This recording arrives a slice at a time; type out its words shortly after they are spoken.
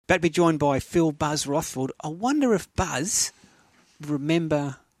About to be joined by Phil Buzz Rothfield. I wonder if Buzz will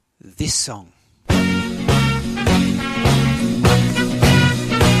remember this song.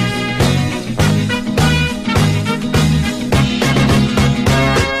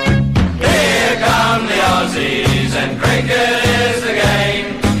 Aussies and cricket is the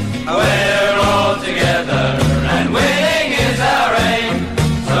game. We're all together and winning is our aim.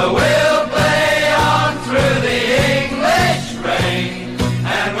 So we'll play on through the English rain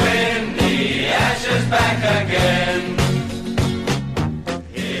and win the Ashes back again.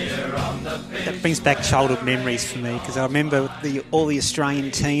 Here on the pitch. That brings back childhood memories for me because I remember all the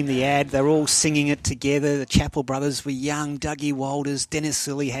Australian team, the ad, they're all singing it together. The Chappell brothers were young, Dougie Walters, Dennis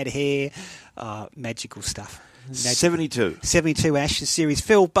Lilly had hair. Magical stuff. 72. 72 Ashes series.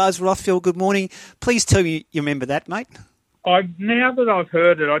 Phil Buzz Rothfield, good morning. Please tell me you remember that, mate. Now that I've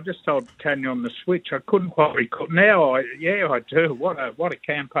heard it, I just told Tanya on the switch. I couldn't quite recall. Now, I do. What a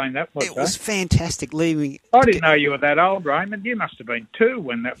campaign that was. It was fantastic. Leaving. I didn't know you were that old, Raymond. You must have been 2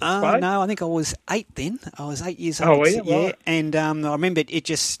 when that was played. No, I think I was 8 then. I was 8 years old. Oh, yeah, yeah. Right. And I remember it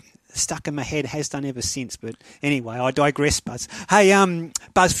just stuck in my head, has done ever since. But anyway, I digress, Buzz. Hey,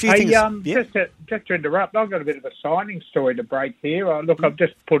 Buzz, few things. Just to interrupt, I've got a bit of a signing story to break here. I've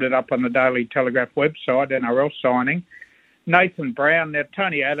just put it up on the Daily Telegraph website, NRL signing. Nathan Brown. Now,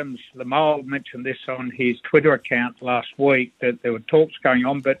 Tony Adams, the mole, mentioned this on his Twitter account last week, that there were talks going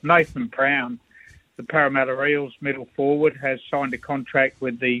on, but Nathan Brown, the Parramatta Eels middle forward, has signed a contract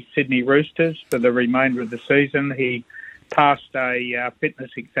with the Sydney Roosters for the remainder of the season. He passed a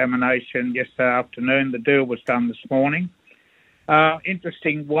fitness examination yesterday afternoon. The deal was done this morning.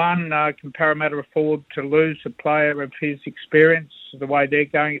 Interesting one, can Parramatta afford to lose a player of his experience the way they're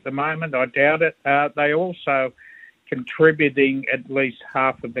going at the moment? I doubt it. They also contributing at least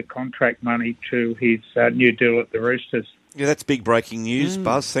half of the contract money to his new deal at the Roosters. Yeah, that's big breaking news,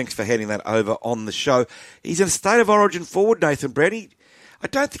 Buzz. Thanks for handing that over on the show. He's in a state of origin forward, Nathan Brady. I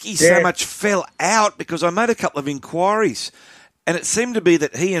don't think he so much fell out because I made a couple of inquiries and it seemed to be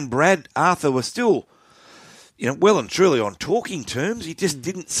that he and Brad Arthur were still, well and truly on talking terms. He just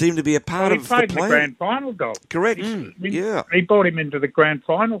didn't seem to be a part of the plan. He played in the grand final, Dog. Correct. He brought him into the grand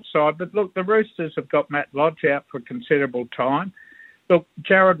final side. But look, the Roosters have got Matt Lodge out for a considerable time. Look,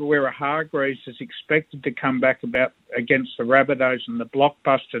 Jared Waerea-Hargreaves is expected to come back against the Rabbitohs in the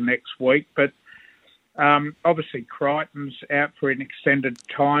blockbuster next week, but obviously Crichton's out for an extended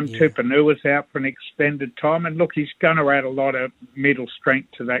time. Yeah. Tupouniua's out for an extended time. And look, he's going to add a lot of middle strength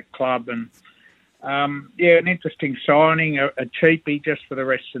to that club. And, an interesting signing, a cheapie just for the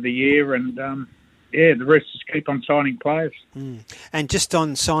rest of the year. And, the Roosters keep on signing players. And just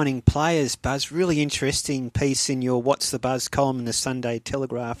on signing players, Buzz, really interesting piece in your What's the Buzz column in the Sunday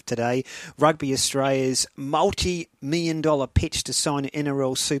Telegraph today. Rugby Australia's multi-million-dollar pitch to sign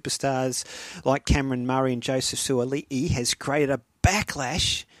NRL superstars like Cameron Murray and Joseph Suaalii has created a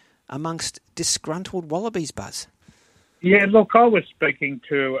backlash amongst disgruntled Wallabies, Buzz. Yeah, look, I was speaking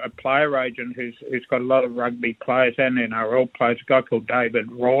to a player agent who's got a lot of rugby players and NRL players, a guy called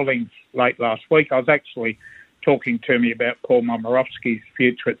David Rawlings, late last week. I was actually talking to me about Paul Momirovski's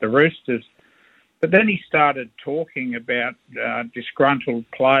future at the Roosters. But then he started talking about disgruntled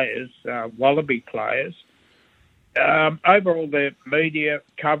players, Wallaby players. Overall, the media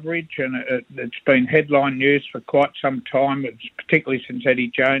coverage, and it's been headline news for quite some time, it's particularly since Eddie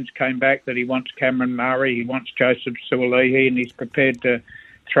Jones came back, that he wants Cameron Murray, he wants Joseph Suaalii, and he's prepared to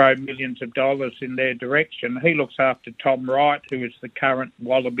throw millions of dollars in their direction. He looks after Tom Wright, who is the current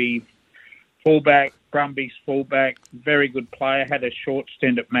Wallaby fullback, Brumbies fullback, very good player, had a short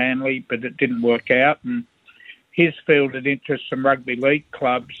stint at Manly, but it didn't work out, and he's fielded interest from rugby league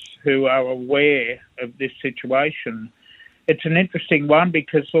clubs who are aware of this situation. It's an interesting one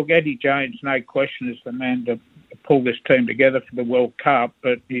because, look, Eddie Jones, no question, is the man to pull this team together for the World Cup,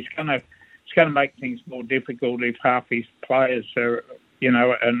 but it's going to make things more difficult if half his players are,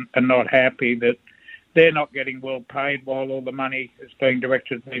 are not happy that they're not getting well paid while all the money is being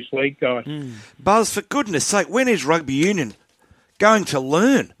directed to these league guys. Buzz, for goodness sake, when is rugby union going to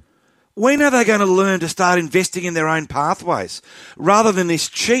learn? When are they going to learn to start investing in their own pathways rather than this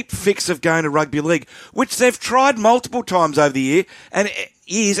cheap fix of going to rugby league, which they've tried multiple times over the years,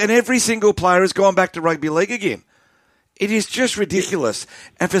 and every single player has gone back to rugby league again? It is just ridiculous.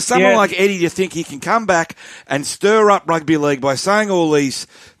 And for someone like Eddie to think he can come back and stir up rugby league by saying all these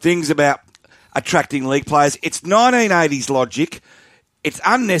things about attracting league players, it's 1980s logic. It's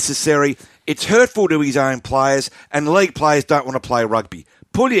unnecessary. It's hurtful to his own players, and league players don't want to play rugby.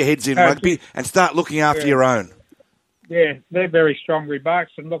 Pull your heads in rugby and start looking after your own. Yeah, they're very strong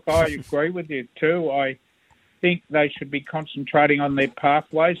remarks. And look, I agree with you too. think they should be concentrating on their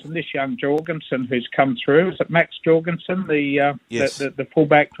pathways. And this young Jorgensen who's come through, is it Max Jorgensen, Yes. the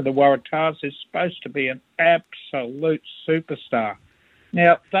fullback for the Waratahs, is supposed to be an absolute superstar.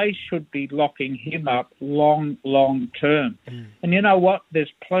 Now, they should be locking him up long term. And you know what?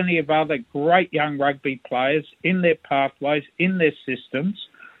 There's plenty of other great young rugby players in their pathways, in their systems,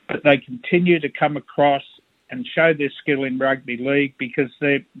 but they continue to come across and show their skill in rugby league because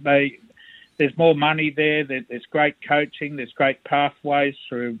there's more money there, there's great coaching, there's great pathways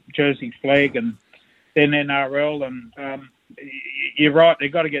through Jersey Flag and then NRL. And you're right,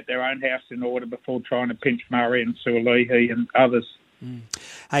 they've got to get their own house in order before trying to pinch Murray and Suolihi and others.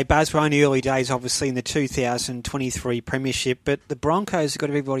 Hey, Buzz, we're only early days, obviously, in the 2023 Premiership, but the Broncos have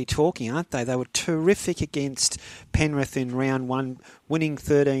got everybody talking, aren't they? They were terrific against Penrith in round one, winning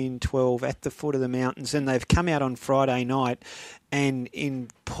 13-12 at the foot of the mountains, and they've come out on Friday night and, in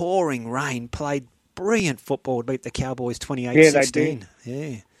pouring rain, played brilliant football to beat the Cowboys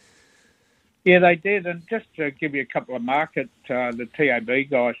 28-16. Yeah, they did. And just to give you a couple of markets, the TAB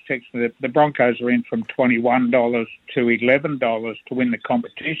guys texted me that the Broncos are in from $21 to $11 to win the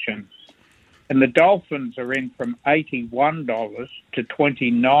competition. And the Dolphins are in from $81 to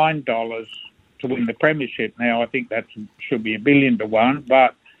 $29 to win the premiership. Now, I think that should be $1 billion to 1.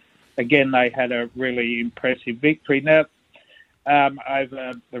 But, again, they had a really impressive victory. Now,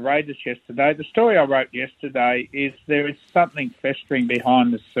 over the Raiders yesterday. The story I wrote yesterday is there is something festering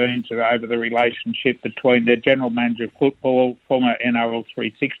behind the scenes over the relationship between their general manager of football, former NRL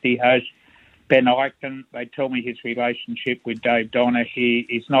 360 host, Ben Ikin. They tell me his relationship with Dave Donaghy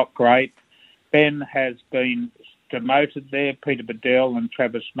is not great. Ben has been demoted there. Peter Bedell and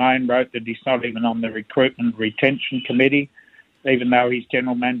Travis Main wrote that he's not even on the recruitment retention committee. Even though he's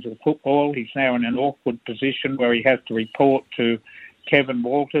general manager of football, he's now in an awkward position where he has to report to Kevin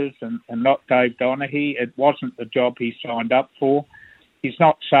Walters and not Dave Donaghy. It wasn't the job he signed up for. He's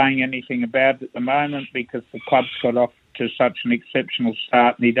not saying anything about it at the moment because the club's got off to such an exceptional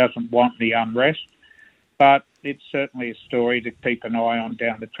start and he doesn't want the unrest. But it's certainly a story to keep an eye on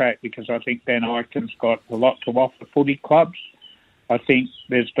down the track because I think Ben Ikin's got a lot to offer footy clubs. I think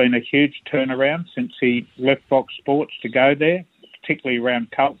there's been a huge turnaround since he left Fox Sports to go there, particularly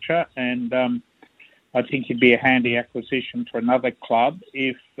around culture, and I think he'd be a handy acquisition for another club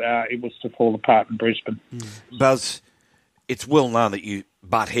if it was to fall apart in Brisbane. Buzz, it's well known that you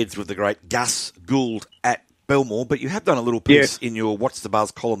butt heads with the great Gus Gould at Belmore, but you have done a little piece in your What's the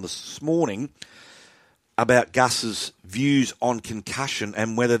Buzz column this morning about Gus's views on concussion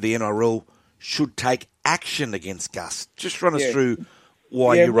and whether the NRL should take action against Gus. Just run us through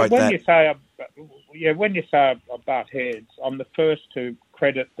why you wrote that. When you say I butt heads, I'm the first to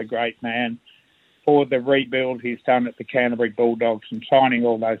credit the great man for the rebuild he's done at the Canterbury Bulldogs and signing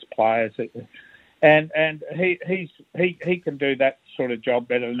all those players. And he can do that sort of job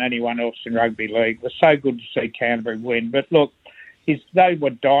better than anyone else in rugby league. It was so good to see Canterbury win. But look, they were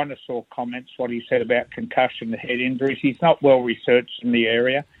dinosaur comments, what he said about concussion and head injuries. He's not well researched in the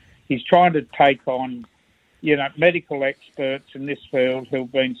area. He's trying to take on, medical experts in this field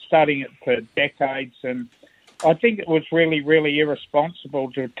who've been studying it for decades. And I think it was really, really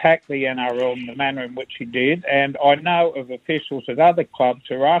irresponsible to attack the NRL in the manner in which he did. And I know of officials at other clubs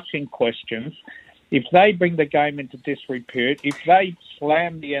who are asking questions. If they bring the game into disrepute, if they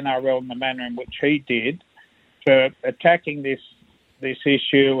slam the NRL in the manner in which he did for attacking this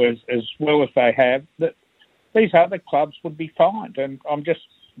issue as well as they have, that these other clubs would be fined. And I'm just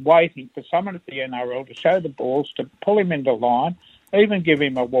waiting for someone at the NRL to show the balls, to pull him into line, even give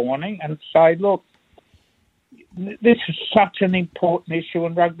him a warning and say, look, this is such an important issue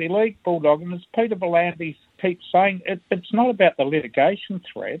in rugby league, Bulldog. And as Peter V'landys keeps saying, it's not about the litigation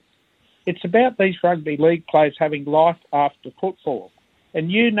threat. It's about these rugby league players having life after football.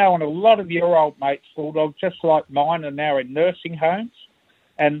 And and a lot of your old mates, Bulldog, just like mine, are now in nursing homes.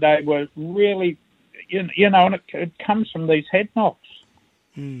 And they were really, and it comes from these head knocks.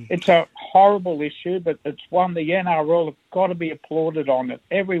 It's a horrible issue, but it's one the NRL have got to be applauded on it.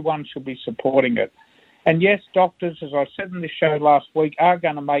 Everyone should be supporting it. And yes, doctors, as I said in the show last week, are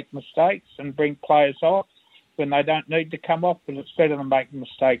going to make mistakes and bring players off when they don't need to come off, but it's better than making a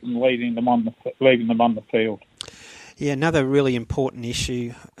mistake and leaving them on the field. Yeah, another really important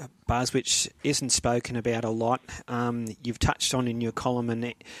issue, Buzz, which isn't spoken about a lot. You've touched on in your column,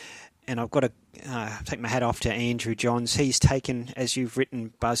 and I've got to take my hat off to Andrew Johns. He's taken, as you've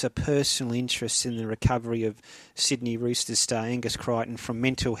written, Buzz, a personal interest in the recovery of Sydney Roosters star Angus Crichton from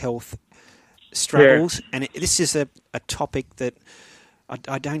mental health struggles. Yeah. And this is a topic that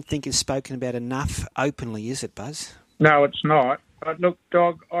I don't think is spoken about enough openly, is it, Buzz? No, it's not. Look,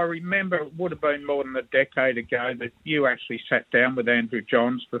 Dog, I remember it would have been more than a decade ago that you actually sat down with Andrew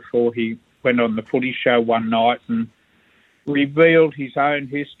Johns before he went on the Footy Show one night and revealed his own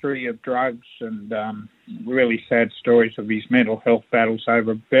history of drugs and really sad stories of his mental health battles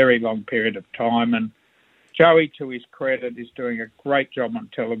over a very long period of time. And Joey, to his credit, is doing a great job on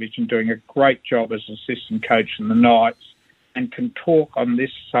television, doing a great job as assistant coach in the Knights, and can talk on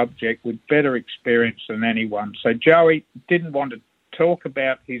this subject with better experience than anyone. So Joey didn't want to talk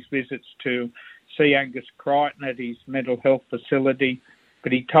about his visits to see Angus Crichton at his mental health facility,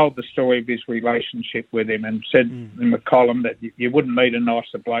 but he told the story of his relationship with him and said in the column that you wouldn't meet a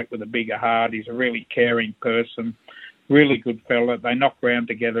nicer bloke with a bigger heart. He's a really caring person, really good fella. They knock around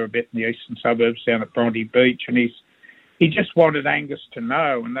together a bit in the eastern suburbs down at Bronte Beach, and he just wanted Angus to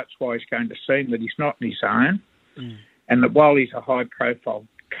know, and that's why he's going to see him, that he's not on his own, and that while he's a high-profile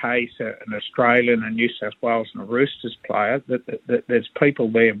case, an Australian, a New South Wales and a Roosters player, that there's people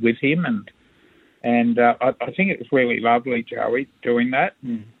there with him, and I think it was really lovely, Joey, doing that.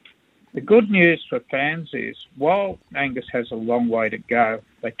 The good news for fans is, while Angus has a long way to go,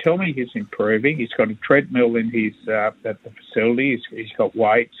 they tell me he's improving. He's got a treadmill in his at the facility. He's got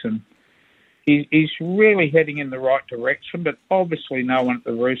weights, and he's really heading in the right direction. But obviously, no one at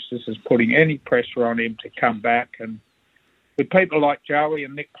the Roosters is putting any pressure on him to come back. And with people like Joey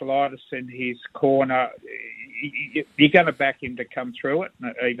and Nick Politis in his corner, you're going to back him to come through it,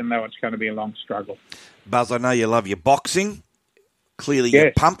 even though it's going to be a long struggle. Buzz, I know you love your boxing. Clearly, Yes.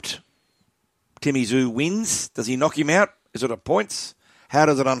 You're pumped. Timmy Zoo wins. Does he knock him out? Is it at points? How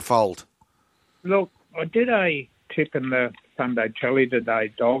does it unfold? Look, I did a tip in the Sunday telly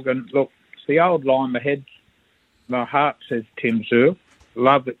today, Dog, and look, it's the old line. My heart says Tim Zoo.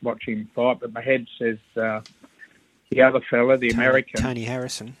 Love it watching him fight, but my head says the other fella, the American. Tony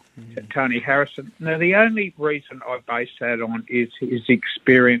Harrison. Tony Harrison. Now, the only reason I base that on is his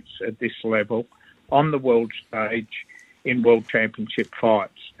experience at this level on the world stage in World Championship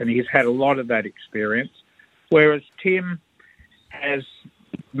fights. And he's had a lot of that experience, whereas Tim has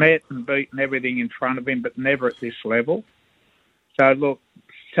met and beaten everything in front of him, but never at this level. So, look,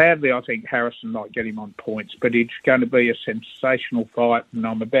 sadly, I think Harrison might get him on points, but it's going to be a sensational fight, and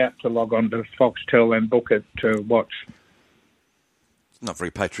I'm about to log on to Foxtel and book it to watch. Not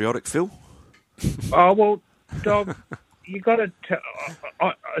very patriotic, Phil. Oh, well, Dog, you got to...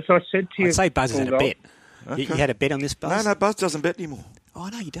 as I said to you... I'd say Buzz had a bet. Okay. You had a bet on this, Buzz? No, Buzz doesn't bet anymore. Oh,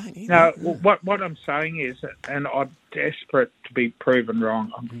 no, you don't. No, what I'm saying is, and I'm desperate to be proven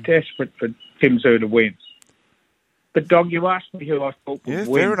wrong, I'm desperate for Tim Zoo to win. But, Dog, you asked me who I thought would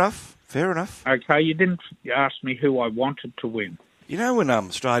win. Fair enough. Okay, you didn't ask me who I wanted to win. You know when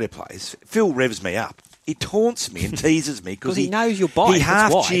Australia plays, Phil revs me up. He taunts me and teases me because he knows you'll bite. He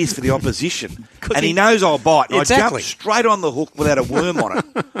half that's why. cheers for the opposition, and he knows I'll bite. And Exactly. I jump straight on the hook without a worm on it.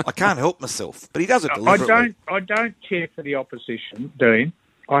 I can't help myself, but he does it deliberately. I don't cheer for the opposition, Dean.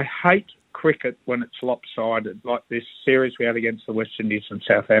 I hate cricket when it's lopsided, like this series we had against the West Indies and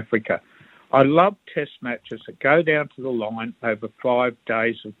South Africa. I love test matches that go down to the line over 5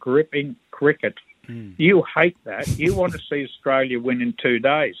 days of gripping cricket. You hate that. You want to see Australia win in 2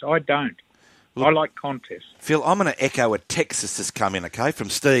 days. I don't. I like contests. Phil, I'm going to echo a text that's come in, okay, from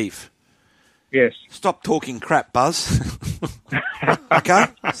Steve. Yes. Stop talking crap, Buzz. Okay?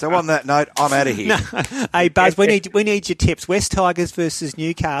 So on that note, I'm out of here. Hey, Buzz, we need your tips. West Tigers versus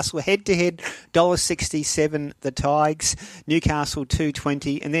Newcastle. Head-to-head, $1.67 the Tigers. Newcastle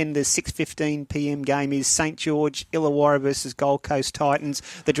 $2.20. And then the 6:15 p.m. game is St George, Illawarra versus Gold Coast Titans.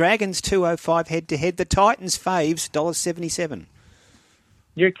 The Dragons $2.05 head-to-head. The Titans faves $1.77.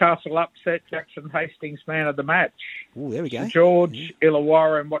 Newcastle upset, Jackson Hastings man of the match. Oh, there we go. St George,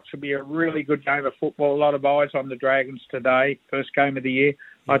 Illawarra, and what should be a really good game of football. A lot of eyes on the Dragons today. First game of the year.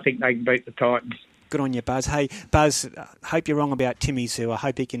 I think they can beat the Titans. Good on you, Buzz. Hey, Buzz, hope you're wrong about Timmy Zoo. I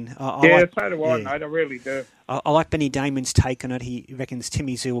hope he can... So do I, mate. I really do. I like Benny Damon's take on it. He reckons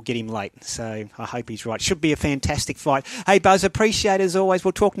Timmy Zoo will get him late, so I hope he's right. Should be a fantastic fight. Hey, Buzz, appreciate it as always.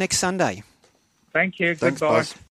 We'll talk next Sunday. Thank you. Thanks, Goodbye. Buzz.